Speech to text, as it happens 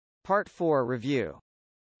Part 4 Review.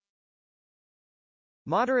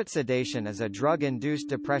 Moderate sedation is a drug-induced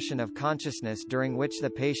depression of consciousness during which the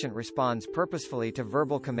patient responds purposefully to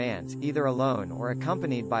verbal commands, either alone or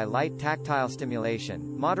accompanied by light tactile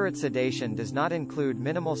stimulation. Moderate sedation does not include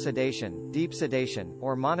minimal sedation, deep sedation,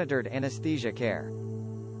 or monitored anesthesia care.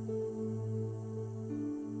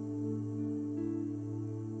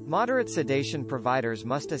 Moderate sedation providers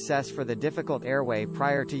must assess for the difficult airway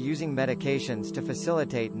prior to using medications to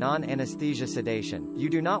facilitate non-anesthesia sedation. You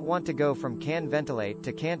do not want to go from can ventilate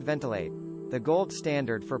to can't ventilate. The gold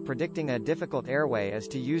standard for predicting a difficult airway is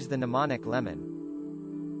to use the mnemonic lemon.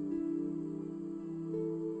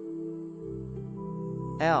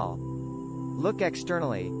 L. Look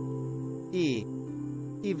externally. E.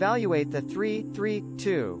 Evaluate the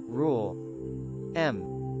 3-3-2 rule. M.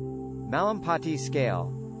 MALLAMPATI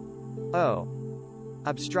scale. O.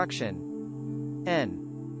 Obstruction.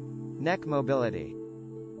 N. Neck mobility.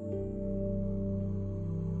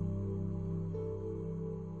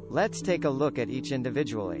 Let's take a look at each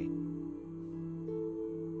individually.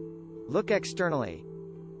 Look externally.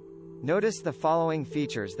 Notice the following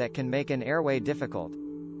features that can make an airway difficult.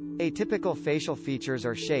 Atypical facial features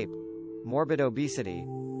or shape, morbid obesity,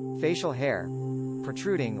 facial hair,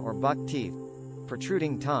 protruding or buck teeth,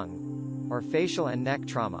 protruding tongue, or facial and neck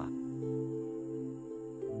trauma.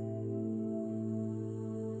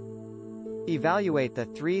 Evaluate the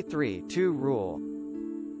 3-3-2 rule.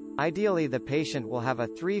 Ideally, the patient will have a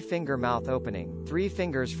 3-finger mouth opening, 3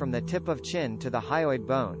 fingers from the tip of chin to the hyoid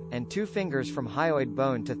bone, and 2 fingers from hyoid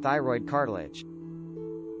bone to thyroid cartilage.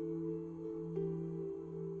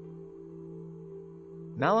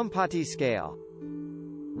 MALLAMPATI scale.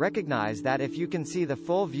 Recognize that if you can see the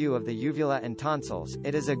full view of the uvula and tonsils,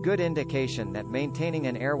 it is a good indication that maintaining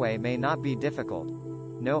an airway may not be difficult.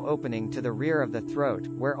 No opening to the rear of the throat,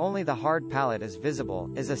 where only the hard palate is visible,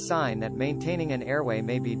 is a sign that maintaining an airway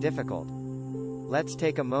may be difficult. Let's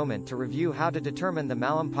take a moment to review how to determine the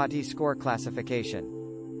MALLAMPATI score classification.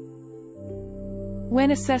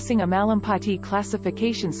 When assessing a MALLAMPATI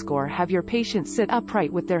classification score, have your patient sit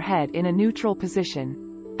upright with their head in a neutral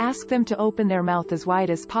position. Ask them to open their mouth as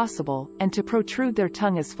wide as possible, and to protrude their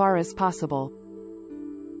tongue as far as possible.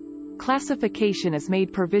 Classification is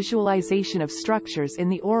made per visualization of structures in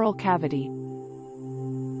the oral cavity.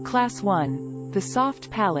 Class 1. The soft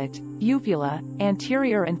palate, uvula,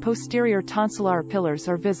 anterior and posterior tonsillar pillars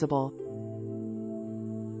are visible.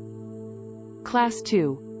 Class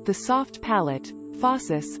 2. The soft palate,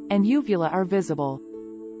 fauces, and uvula are visible.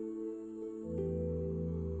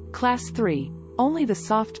 Class 3. Only the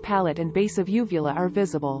soft palate and base of uvula are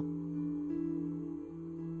visible.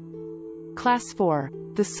 Class 4.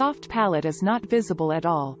 The soft palate is not visible at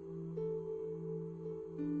all.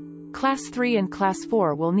 Class 3 and Class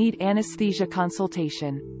 4 will need anesthesia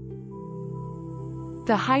consultation.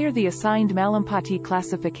 The higher the assigned MALLAMPATI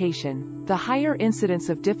classification, the higher incidence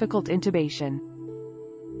of difficult intubation.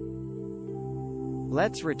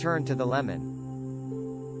 Let's return to the lemon.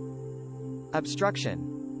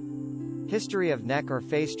 Obstruction. History of neck or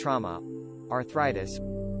face trauma, arthritis,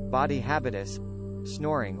 body habitus,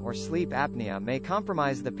 snoring or sleep apnea may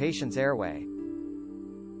compromise the patient's airway.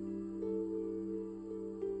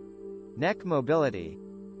 Neck mobility.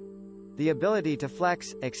 The ability to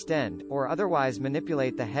flex, extend, or otherwise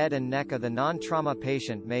manipulate the head and neck of the non-trauma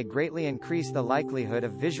patient may greatly increase the likelihood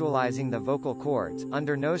of visualizing the vocal cords.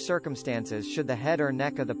 Under no circumstances should the head or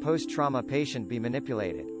neck of the post-trauma patient be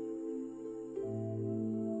manipulated.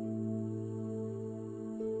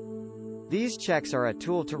 These checks are a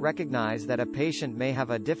tool to recognize that a patient may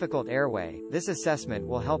have a difficult airway. This assessment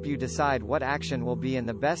will help you decide what action will be in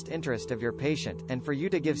the best interest of your patient, and for you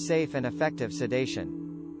to give safe and effective sedation.